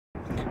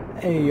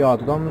Ei, jo a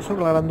tothom, soc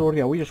la Grandur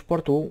i avui us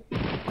porto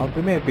el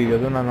primer vídeo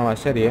d'una nova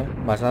sèrie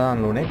basada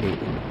en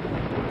l'Unepic,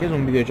 que és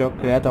un videojoc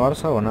creat a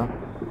Barcelona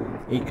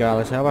i que a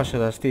la seva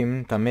versió de Steam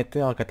també té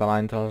el català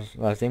entre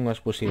les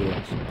llengües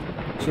possibles.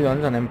 Així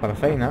doncs anem per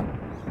feina,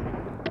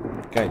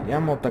 que hi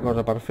ha molta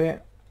cosa per fer.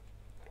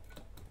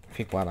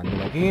 Fico ara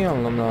aquí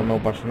el nom del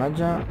meu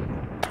personatge,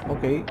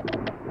 ok,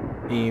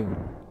 i,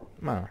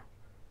 bueno,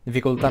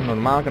 dificultat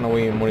normal, que no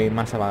vull morir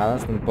massa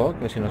vegades tampoc,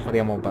 que si no es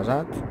faria molt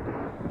pesat.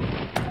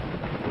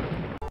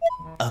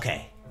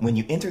 Okay, when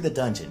you enter the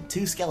dungeon,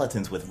 two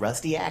skeletons with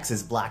rusty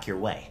axes block your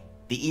way.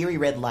 The eerie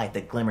red light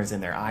that glimmers in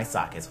their eye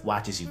sockets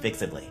watches you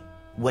fixedly.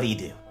 What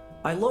do?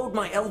 I load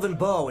my elven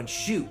bow and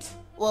shoot.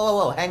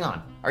 Whoa, hang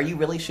on. Are you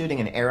really shooting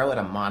an arrow at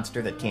a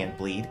monster that can't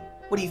bleed?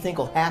 What do you think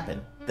will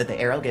happen? That the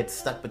arrow gets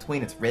stuck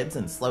between its ribs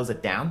and slows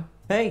it down?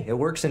 Hey, it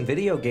works in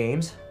video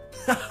games.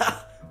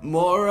 Haha,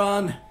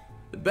 moron.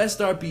 The best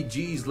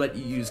RPGs let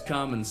you use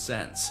common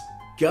sense.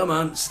 Come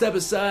on, step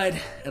aside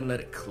and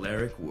let a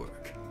cleric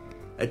work.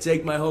 I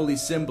take my holy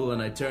symbol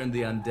and I turn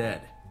the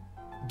undead.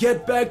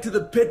 Get back to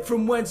the pit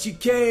from whence you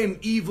came,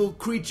 evil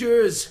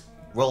creatures!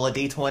 Roll a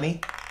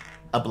d20.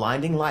 A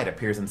blinding light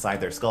appears inside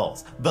their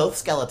skulls. Both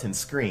skeletons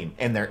scream,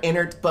 and their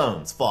inert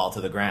bones fall to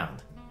the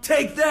ground.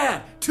 Take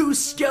that! 2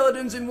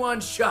 skeletons in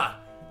one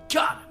shot!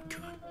 God, I'm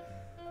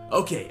good.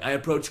 Okay, I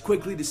approach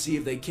quickly to see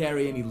if they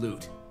carry any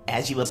loot.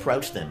 As you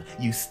approach them,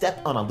 you step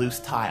on a loose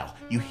tile.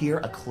 You hear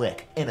a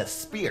click, and a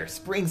spear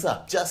springs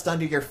up just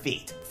under your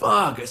feet.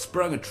 Fuck, I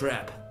sprung a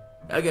trap.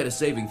 I got a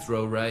saving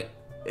throw, right?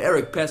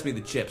 Eric, pass me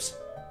the chips.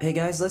 Hey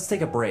guys, let's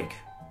take a break.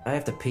 I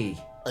have to pee.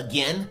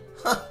 Again?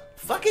 Huh,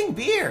 fucking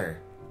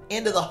beer!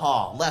 Into the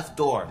hall, left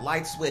door,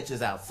 light switch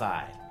is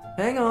outside.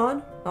 Hang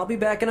on, I'll be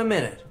back in a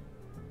minute.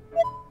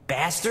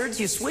 Bastards,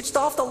 you switched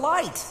off the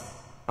light!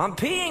 I'm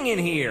peeing in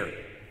here!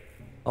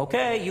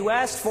 Okay, you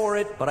asked for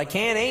it, but I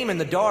can't aim in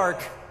the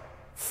dark.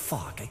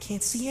 Fuck, I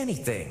can't see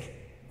anything.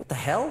 What the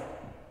hell?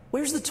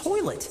 Where's the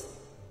toilet?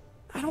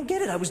 I don't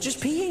get it, I was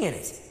just peeing in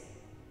it.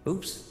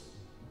 Oops.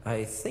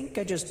 I think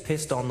I just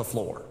pissed on the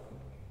floor.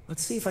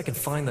 Let's see if I can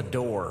find the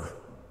door.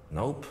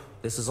 Nope,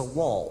 this is a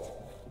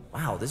wall.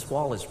 Wow, this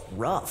wall is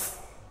rough.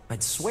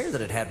 I'd swear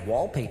that it had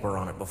wallpaper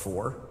on it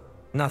before.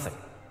 Nothing.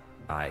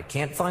 I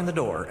can't find the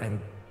door, and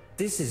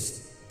this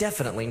is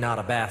definitely not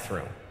a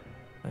bathroom.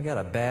 I got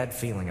a bad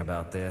feeling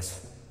about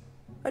this.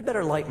 I'd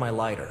better light my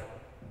lighter.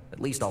 At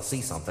least I'll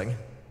see something.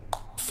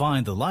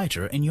 Find the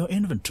lighter in your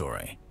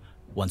inventory.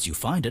 Once you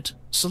find it,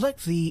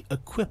 select the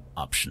Equip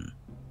option.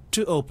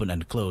 To open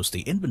and close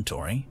the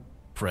inventory,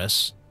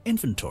 press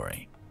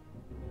Inventory.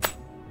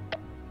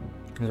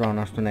 Ens va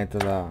una estoneta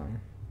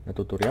de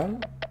tutorial.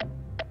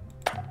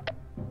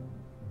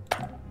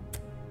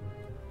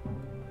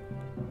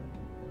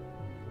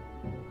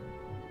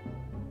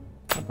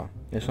 Opa,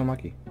 ja som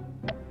aquí.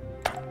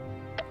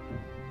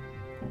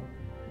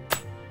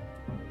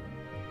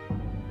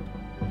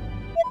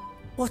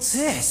 What's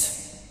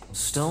this?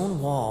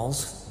 Stone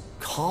walls,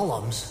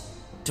 columns,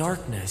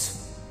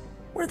 darkness.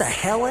 Where the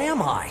hell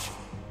am I?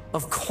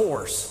 Of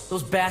course,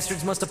 those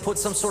bastards must have put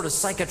some sort of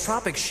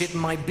psychotropic shit in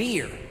my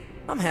beer.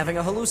 I'm having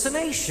a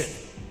hallucination.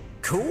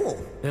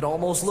 Cool, it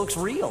almost looks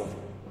real.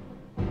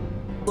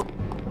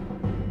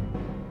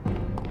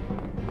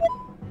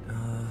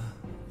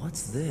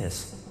 What's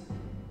this?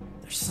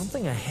 There's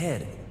something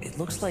ahead. It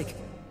looks like...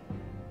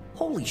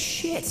 Holy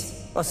shit,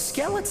 a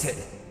skeleton.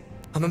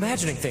 I'm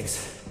imagining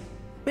things.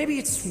 Maybe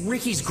it's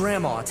Ricky's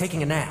grandma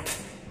taking a nap.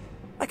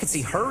 I could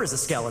see her as a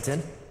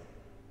skeleton.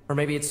 Or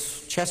maybe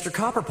it's Chester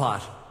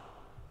Copperpot.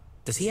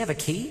 Does he have a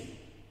key?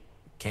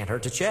 Can't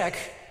hurt to check.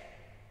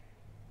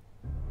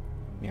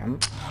 Yum.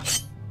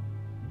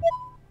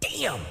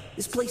 Damn!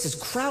 This place is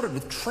crowded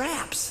with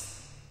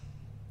traps.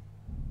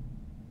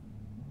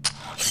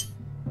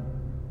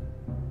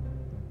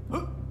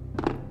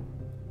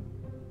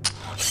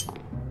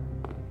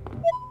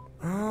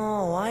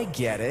 Oh, I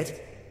get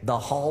it. The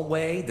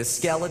hallway, the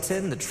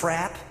skeleton, the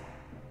trap.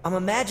 I'm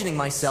imagining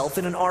myself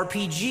in an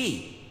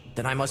RPG.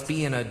 Then I must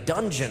be in a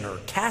dungeon or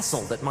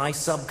castle that my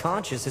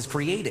subconscious has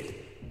created.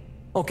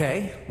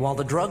 Okay, while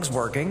the drug's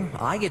working,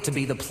 I get to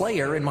be the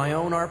player in my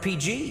own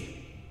RPG.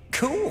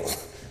 Cool!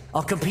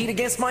 I'll compete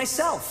against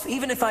myself,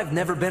 even if I've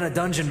never been a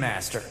dungeon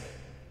master.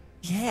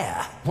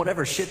 Yeah,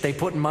 whatever shit they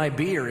put in my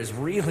beer is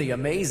really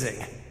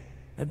amazing.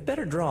 I'd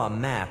better draw a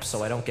map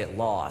so I don't get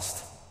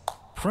lost.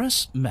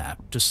 Press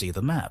Map to see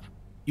the map.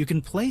 You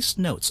can place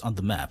notes on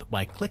the map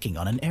by clicking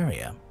on an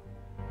area.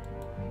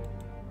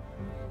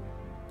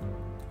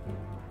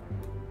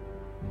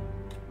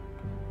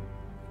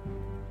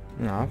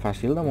 No,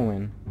 fàcil de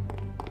moment.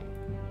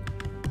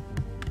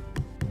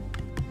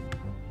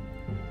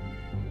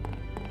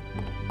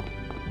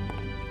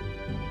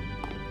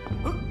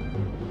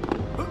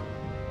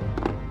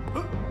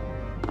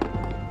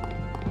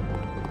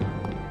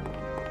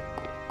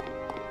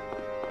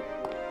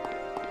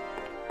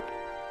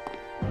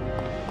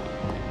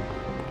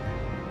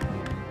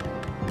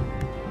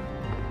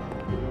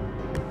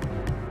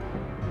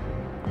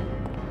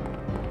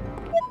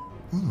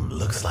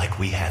 Looks like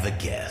we have a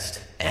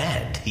guest.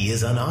 And he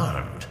is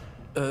unarmed.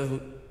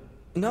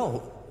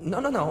 No.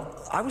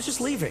 I was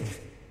just leaving.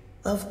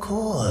 Of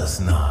course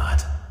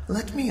not.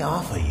 Let me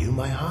offer you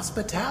my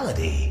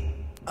hospitality.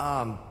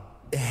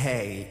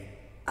 Hey,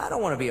 I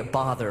don't want to be a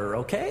bother,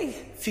 okay?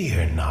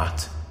 Fear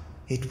not.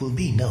 It will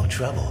be no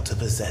trouble to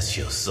possess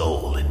your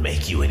soul and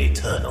make you an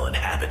eternal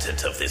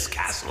inhabitant of this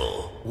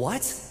castle.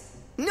 What?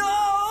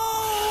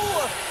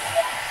 No!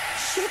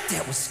 Shit,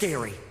 that was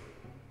scary.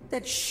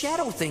 That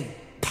shadow thing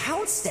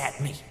pounced at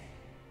me.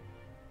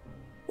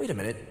 Wait a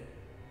minute.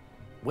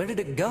 Where did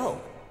it go?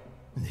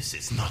 This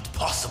is not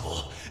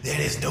possible. There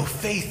is no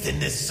faith in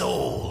this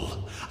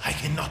soul. I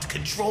cannot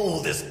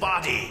control this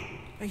body.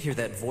 I hear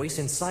that voice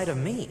inside of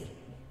me.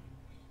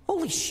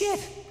 Holy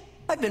shit!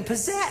 I've been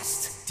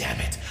possessed! Damn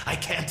it, I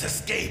can't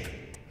escape.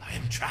 I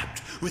am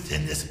trapped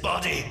within this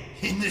body,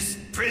 in this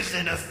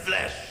prison of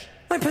flesh.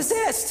 I'm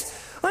possessed!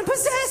 I'm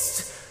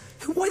possessed!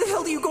 Why the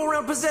hell do you go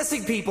around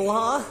possessing people,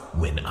 huh?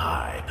 When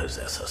I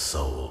possess a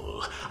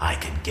soul, I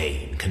can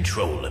gain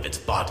control of its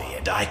body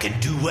and I can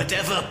do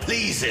whatever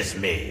pleases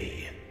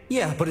me.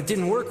 Yeah, but it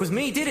didn't work with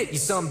me, did it, you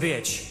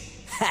sumbitch?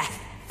 Ha!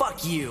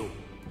 Fuck you!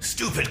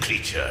 Stupid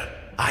creature.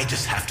 I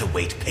just have to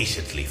wait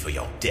patiently for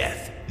your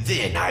death.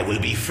 Then I will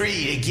be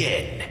free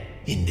again.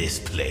 In this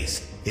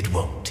place, it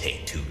won't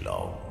take too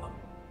long.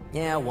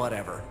 Yeah,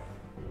 whatever.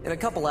 In a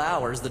couple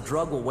hours, the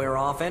drug will wear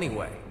off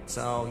anyway,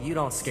 so you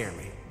don't scare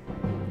me.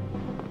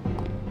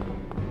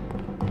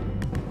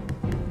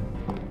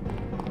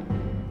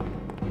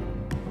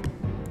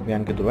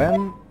 Aviam què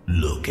trobem.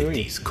 Look at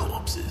these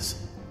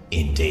corpses.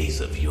 In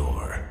days of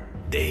yore,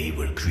 they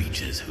were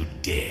creatures who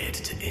dared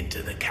to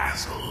enter the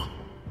castle.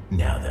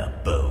 Now their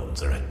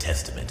bones are a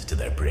testament to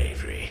their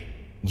bravery.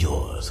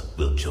 Yours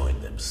will join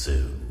them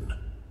soon.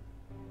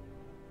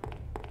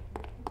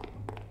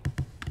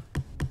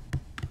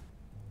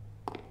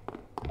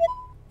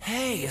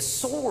 Hey, a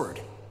sword!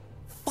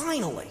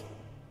 Finally!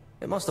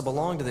 It must have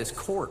belonged to this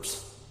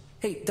corpse.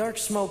 Hey, Dark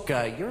Smoke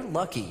guy, you're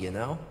lucky, you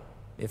know?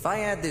 If I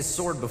had this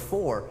sword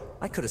before,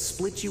 I could have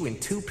split you in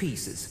 2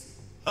 pieces.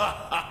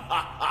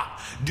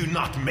 Do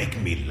not make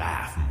me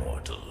laugh,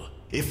 mortal.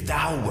 If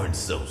thou weren't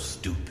so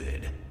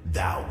stupid,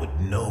 thou would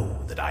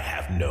know that I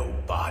have no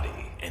body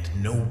and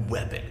no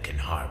weapon can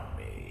harm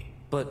me.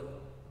 But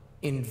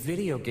in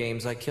video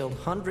games, I killed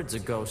hundreds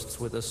of ghosts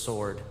with a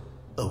sword.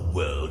 A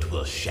world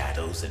where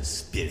shadows and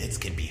spirits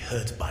can be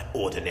hurt by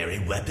ordinary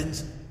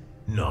weapons?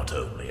 Not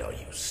only are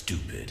you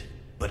stupid,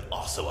 but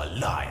also a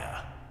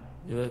liar.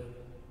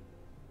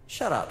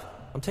 Shut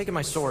up. I'm taking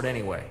my sword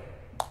anyway.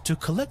 To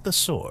collect the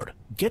sword,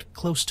 get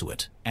close to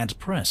it and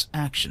press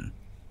action.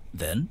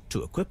 Then,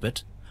 to equip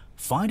it,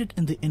 find it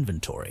in the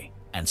inventory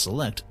and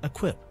select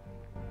equip.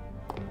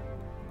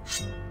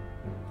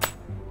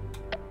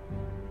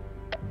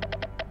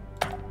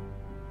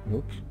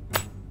 Ups.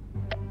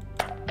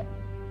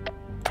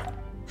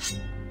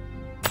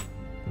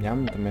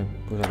 Aviam, també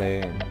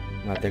posaré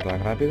una tecla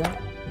ràpida.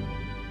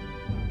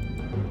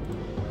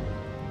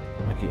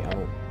 Aquí,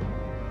 au.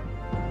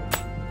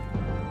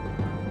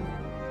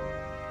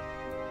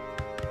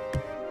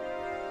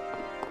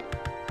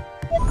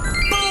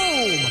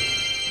 Boom!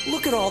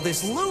 Look at all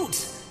this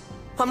loot!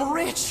 I'm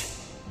rich!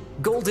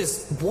 Gold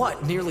is,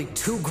 what, nearly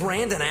 $2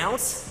 grand an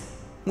ounce?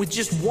 With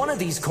just one of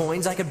these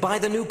coins, I could buy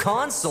the new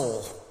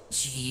console.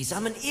 Jeez,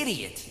 I'm an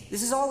idiot.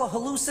 This is all a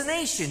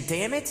hallucination,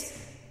 damn it.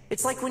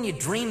 It's like when you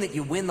dream that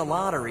you win the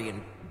lottery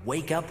and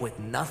wake up with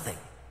nothing.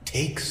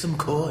 Take some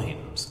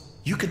coins.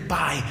 You could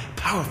buy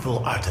powerful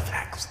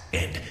artifacts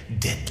and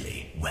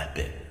deadly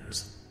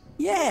weapons.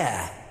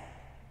 Yeah.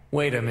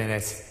 Wait a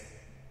minute.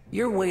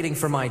 You're waiting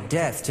for my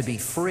death to be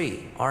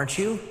free, aren't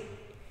you?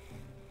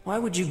 Why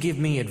would you give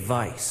me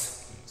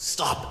advice?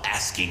 Stop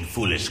asking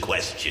foolish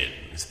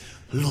questions.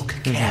 Look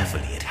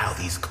carefully at how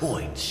these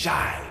coins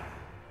shine.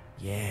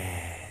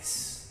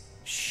 Yes.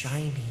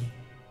 Shiny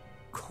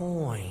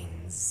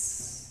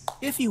coins.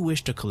 If you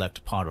wish to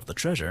collect part of the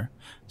treasure,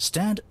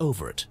 stand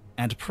over it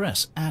and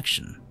press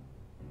action.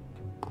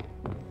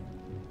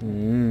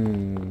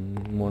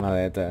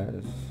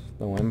 Monedetes.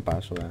 De moment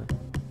passo,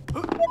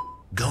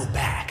 Go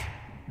back.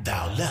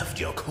 Thou left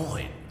your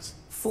coins.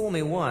 Fool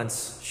me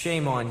once,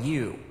 shame on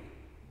you.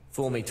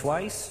 Fool me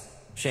twice,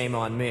 shame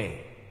on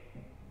me.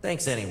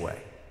 Thanks anyway.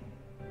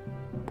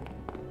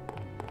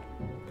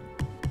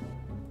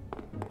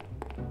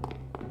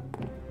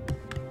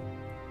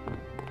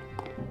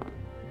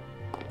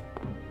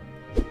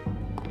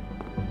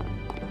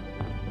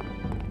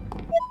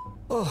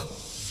 Oh,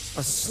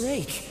 a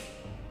snake.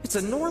 It's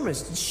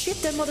enormous.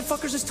 Shit, that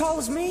motherfucker's as tall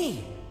as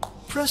me.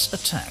 Press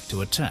attack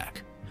to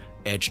attack.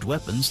 Edged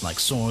weapons like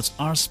swords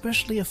are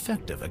especially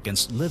effective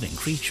against living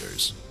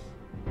creatures.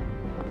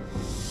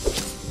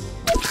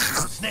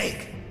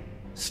 Snake!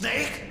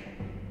 Snake!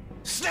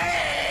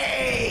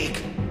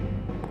 Snake!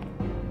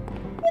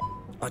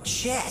 A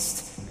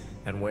chest.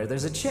 And where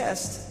there's a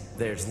chest,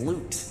 there's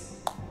loot.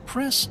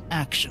 Press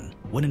action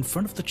when in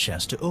front of the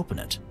chest to open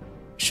it.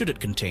 Should it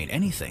contain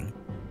anything,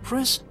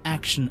 press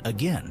action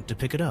again to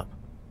pick it up.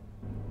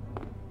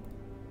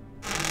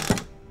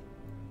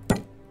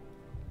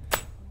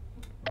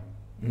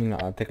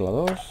 Vinga, la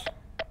tecla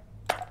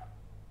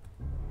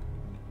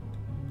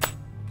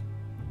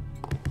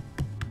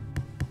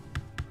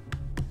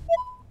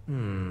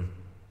 2.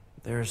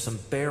 There are some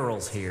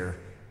barrels here.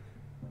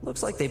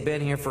 Looks like they've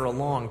been here for a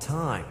long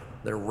time.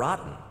 They're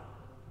rotten.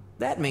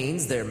 That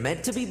means they're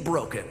meant to be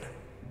broken.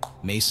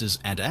 Maces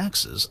and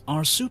axes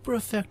are super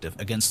effective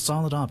against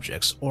solid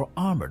objects or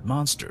armored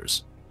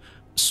monsters.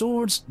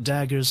 Swords,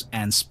 daggers,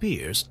 and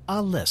spears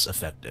are less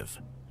effective.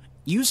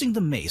 Using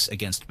the mace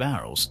against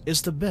barrels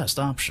is the best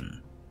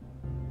option.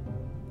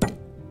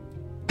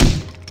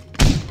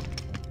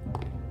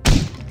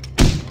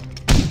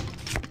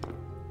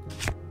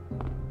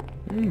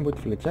 Vuit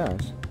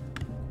fletxes.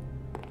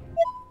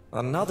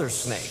 Another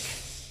snake.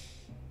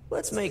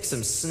 Let's make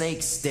some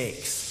snake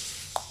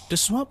steaks. To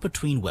swap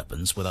between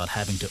weapons without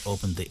having to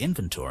open the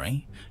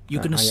inventory, you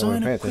can ja ho he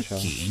assign a fet, quick això.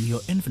 key in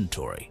your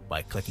inventory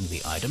by clicking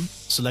the item,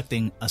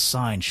 selecting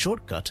Assign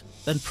Shortcut,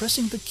 then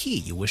pressing the key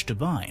you wish to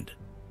bind.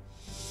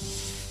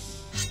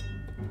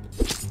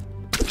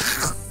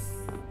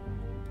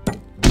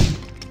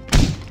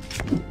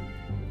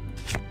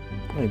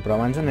 Ui, però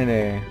abans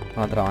aniré a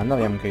l'altra banda,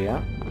 aviam què hi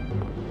ha.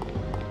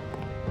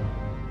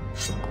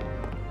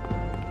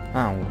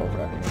 Ah, un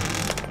cofre.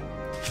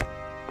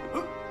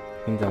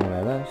 15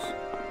 monedes.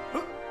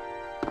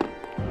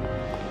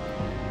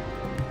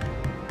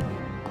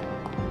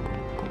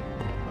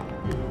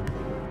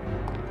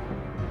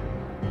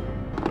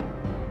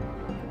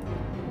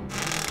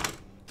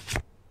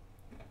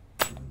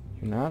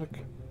 I un arc.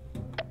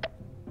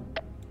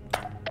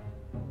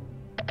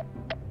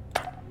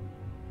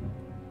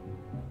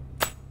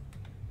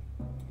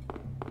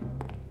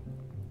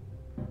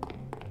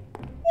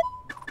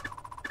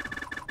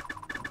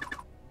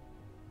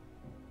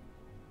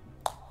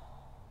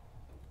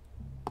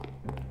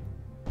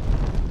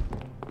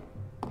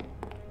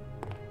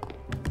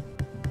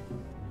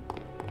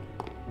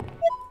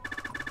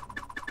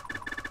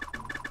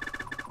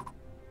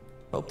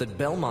 Hope that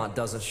Belmont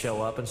doesn't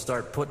show up and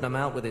start putting them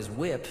out with his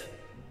whip.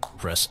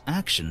 Press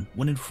Action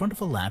when in front of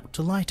a lamp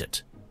to light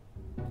it.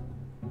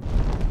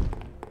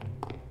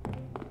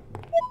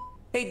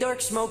 Hey,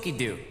 Dark Smoky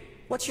Dude,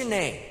 what's your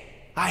name?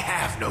 I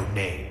have no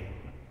name.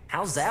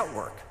 How's that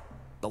work?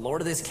 The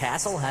lord of this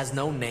castle has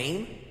no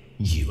name?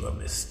 You are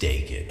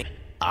mistaken.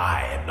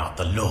 I am not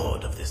the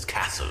lord of this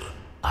castle.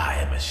 I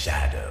am a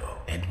shadow,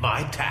 and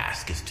my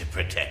task is to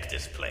protect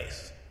this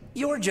place.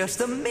 You're just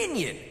a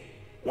minion.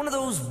 One of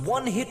those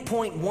one-hit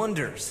point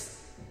wonders.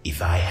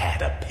 If I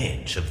had a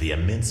pinch of the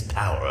immense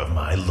power of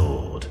my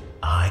lord,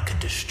 I could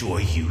destroy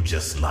you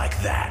just like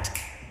that.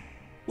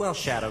 Well,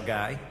 Shadow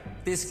Guy,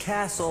 this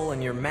castle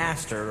and your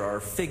master are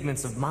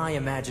figments of my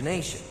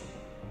imagination.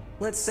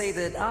 Let's say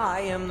that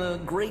I am the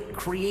great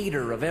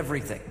creator of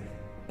everything.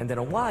 And in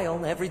a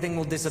while, everything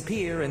will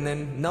disappear and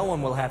then no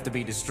one will have to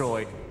be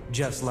destroyed,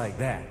 just like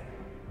that.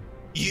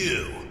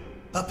 You,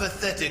 a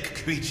pathetic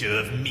creature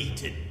of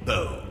meat and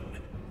bone.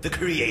 The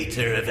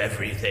creator of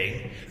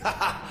everything?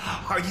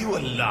 Are you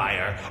a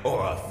liar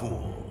or a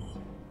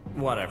fool?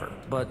 Whatever,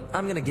 but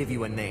I'm gonna give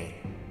you a name.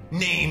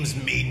 Names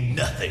mean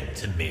nothing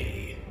to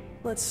me.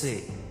 Let's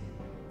see.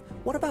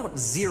 What about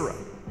Zero?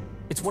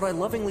 It's what I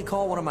lovingly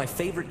call one of my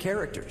favorite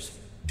characters.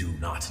 Do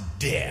not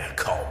dare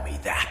call me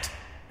that.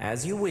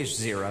 As you wish,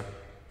 Zero.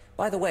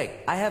 By the way,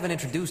 I haven't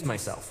introduced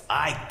myself.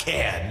 I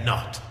care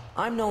not.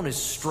 I'm known as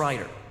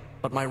Strider,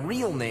 but my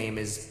real name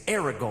is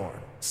Aragorn,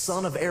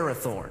 son of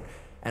Arathorn,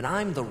 and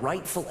I'm the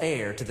rightful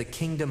heir to the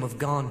kingdom of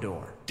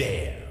Gondor.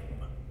 Damn.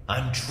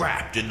 I'm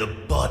trapped in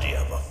the body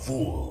of a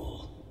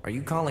fool. Are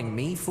you calling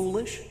me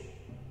foolish?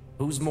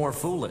 Who's more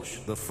foolish,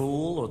 the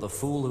fool or the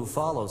fool who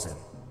follows him?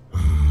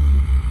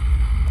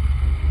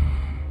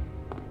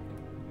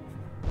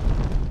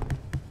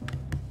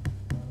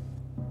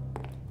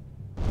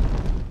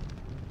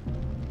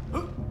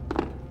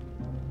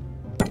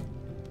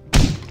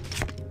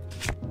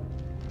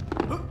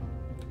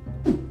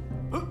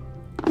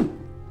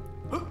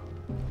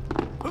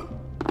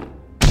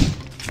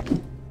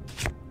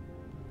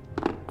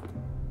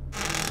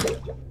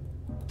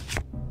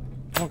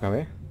 Oh, que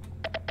bé.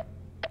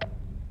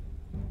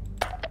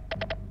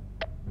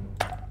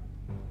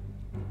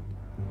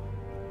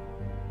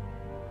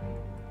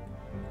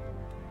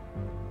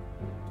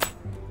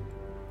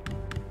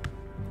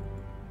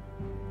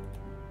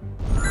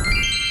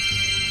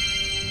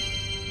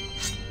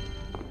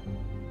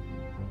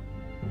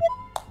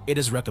 It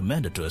is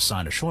recommended to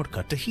assign a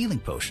shortcut to healing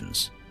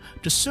potions.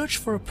 To search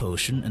for a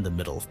potion in the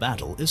middle of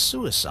battle is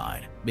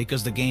suicide,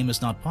 because the game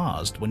is not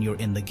paused when you're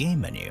in the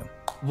game menu.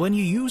 When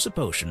you use a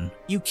potion,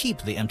 you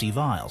keep the empty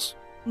vials.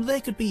 They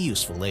could be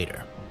useful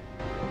later.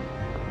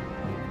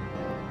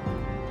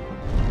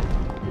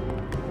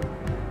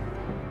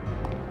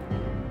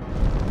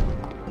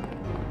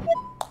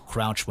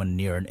 Crouch when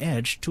near an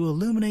edge to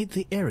illuminate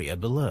the area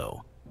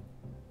below.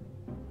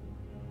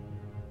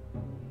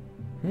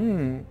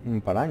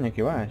 Un parany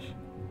aquí baix.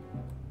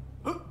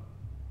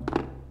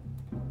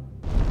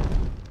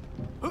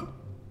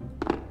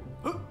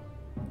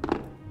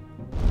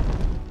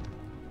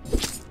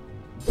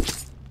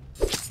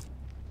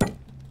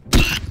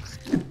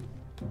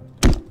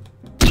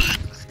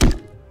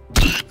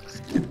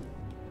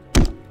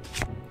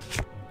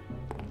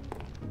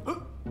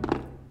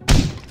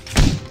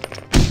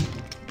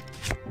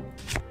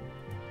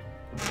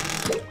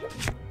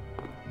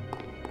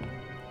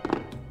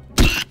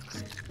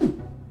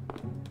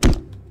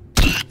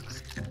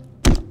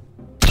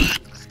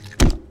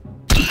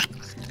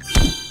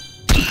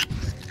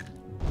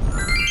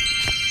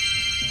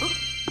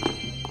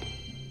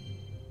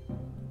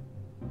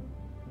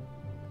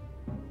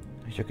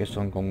 Això que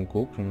són com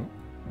cucs, no?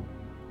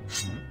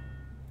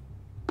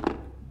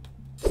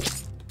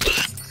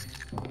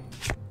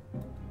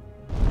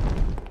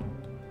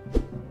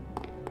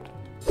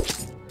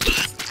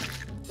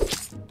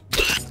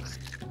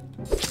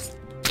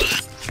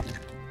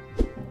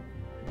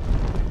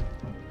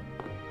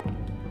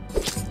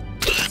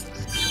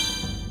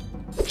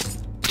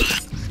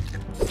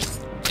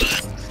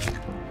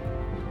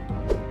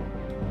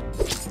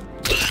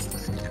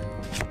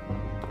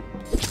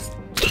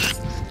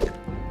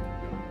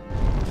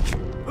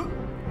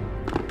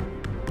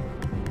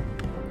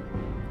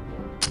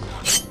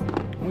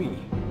 Ui,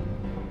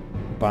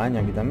 un parany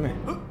aquí també.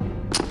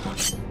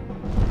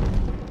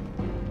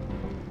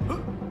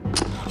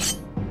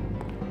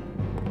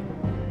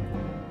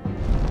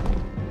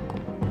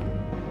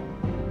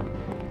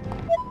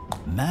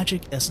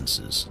 Magic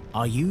essences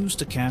are used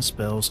to cast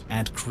spells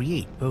and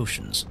create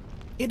potions.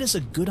 It is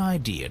a good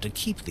idea to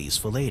keep these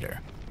for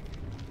later.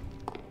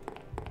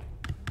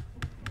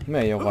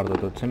 Bé, jo ho guardo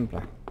tot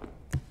sempre.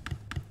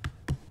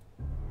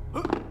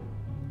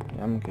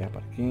 Aviam què hi ha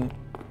per aquí.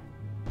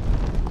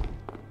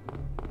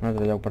 Un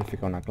altre lloc per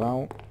ficar una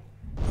clau.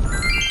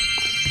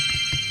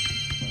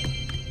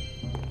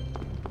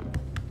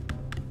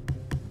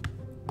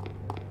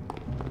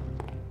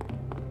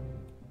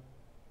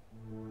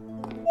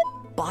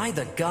 By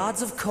the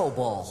gods of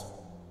Cobalt.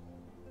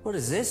 What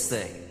is this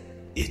thing?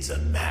 It's a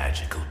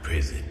magical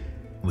prison.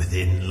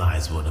 Within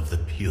lies one of the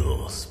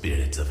pure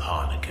spirits of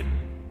Harnaken.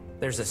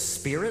 There's a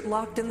spirit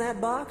locked in that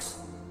box?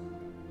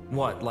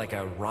 What, like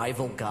a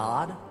rival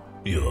god?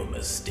 You're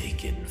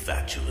mistaken,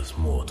 fatuous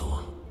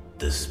mortal.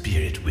 The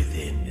spirit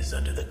within is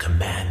under the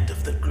command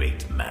of the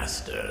Great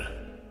Master.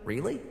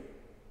 Really?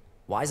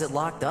 Why is it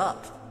locked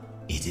up?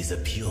 It is a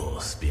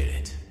pure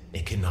spirit.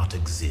 It cannot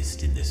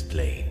exist in this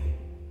plane.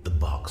 The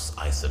box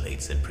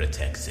isolates and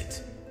protects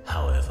it.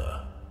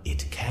 However,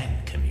 it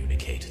can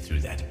communicate through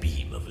that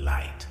beam of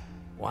light.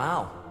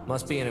 Wow,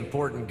 must be an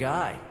important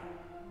guy.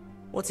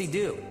 What's he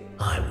do?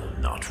 I will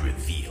not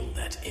reveal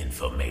that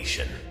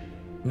information.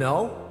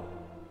 No?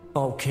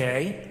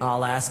 Okay,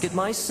 I'll ask it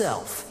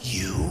myself.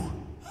 You?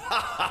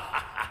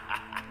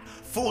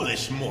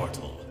 Foolish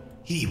mortal.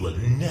 He will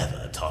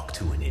never talk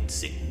to an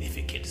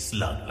insignificant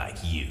slug like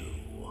you.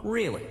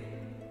 Really?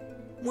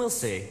 We'll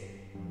see.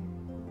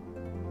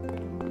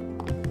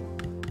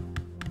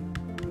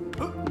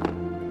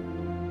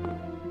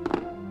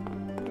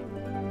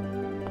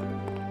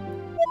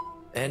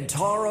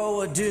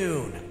 Entaro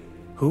Adun.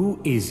 Who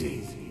is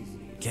he?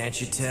 Can't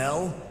you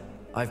tell?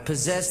 I've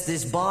possessed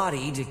this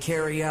body to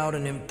carry out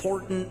an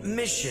important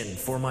mission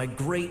for my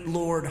great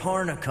lord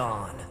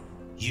Harnakan.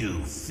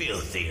 You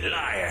filthy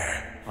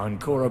liar!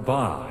 Ankora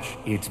Bash,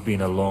 it's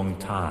been a long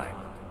time.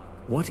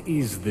 What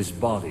is this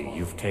body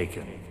you've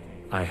taken?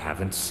 I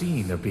haven't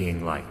seen a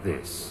being like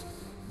this.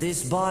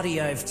 This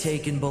body I've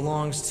taken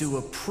belongs to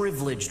a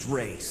privileged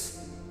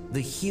race,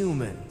 the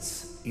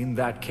humans. In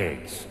that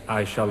case,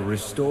 I shall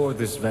restore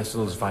this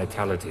vessel's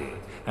vitality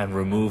and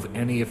remove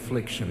any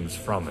afflictions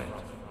from it.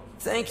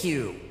 Thank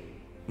you.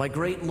 My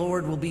great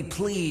lord will be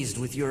pleased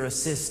with your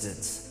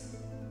assistance.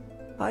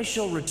 I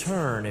shall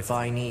return if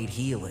I need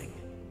healing.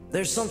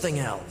 There's something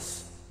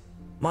else.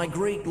 My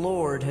great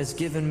lord has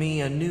given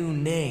me a new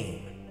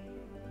name.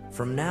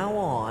 From now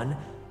on,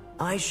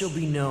 I shall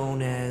be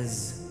known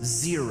as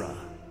Zira.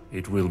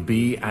 It will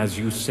be as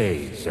you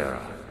say,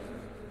 Zera.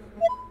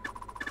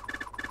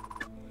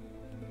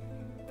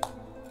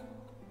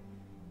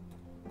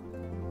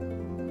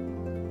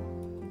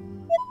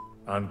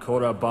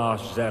 Ankora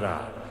Bash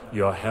Zera,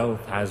 your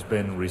health has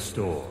been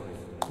restored.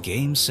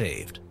 Game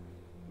saved.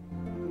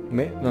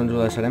 Bé, doncs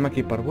ho deixarem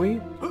aquí per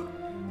avui.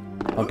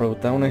 El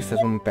protagonista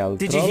és un pèl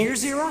Did you troll. hear,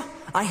 Zira?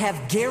 I have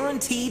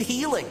guaranteed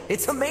healing.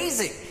 It's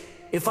amazing.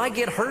 If I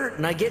get hurt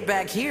and I get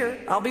back here,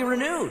 I'll be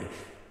renewed.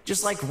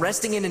 Just like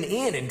resting in an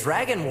inn in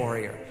Dragon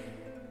Warrior.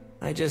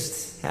 I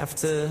just have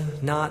to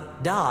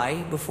not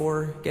die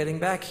before getting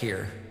back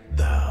here.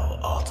 Thou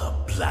art a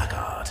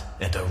blackguard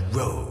and a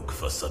rogue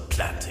for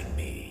supplanting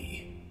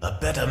me. A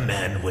better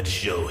man would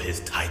show his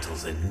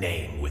titles and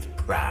name with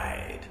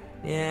pride.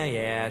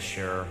 Yeah,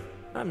 sure.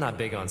 I'm not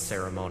big on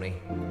ceremony.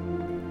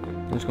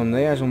 Doncs com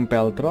deia, és un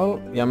pèl troll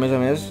i a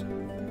més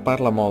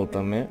parla molt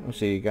també, o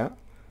sigui que...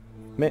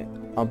 Bé,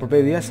 el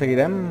proper dia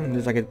seguirem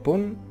des d'aquest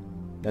punt.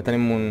 Ja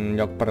tenim un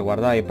lloc per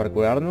guardar i per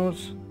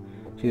curar-nos.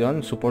 Així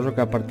doncs, suposo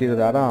que a partir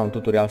d'ara el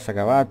tutorial s'ha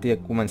acabat i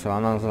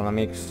començaran els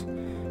enemics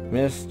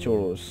més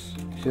xulos.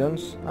 Així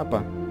doncs,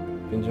 apa,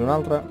 fins una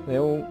altra,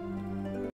 adeu.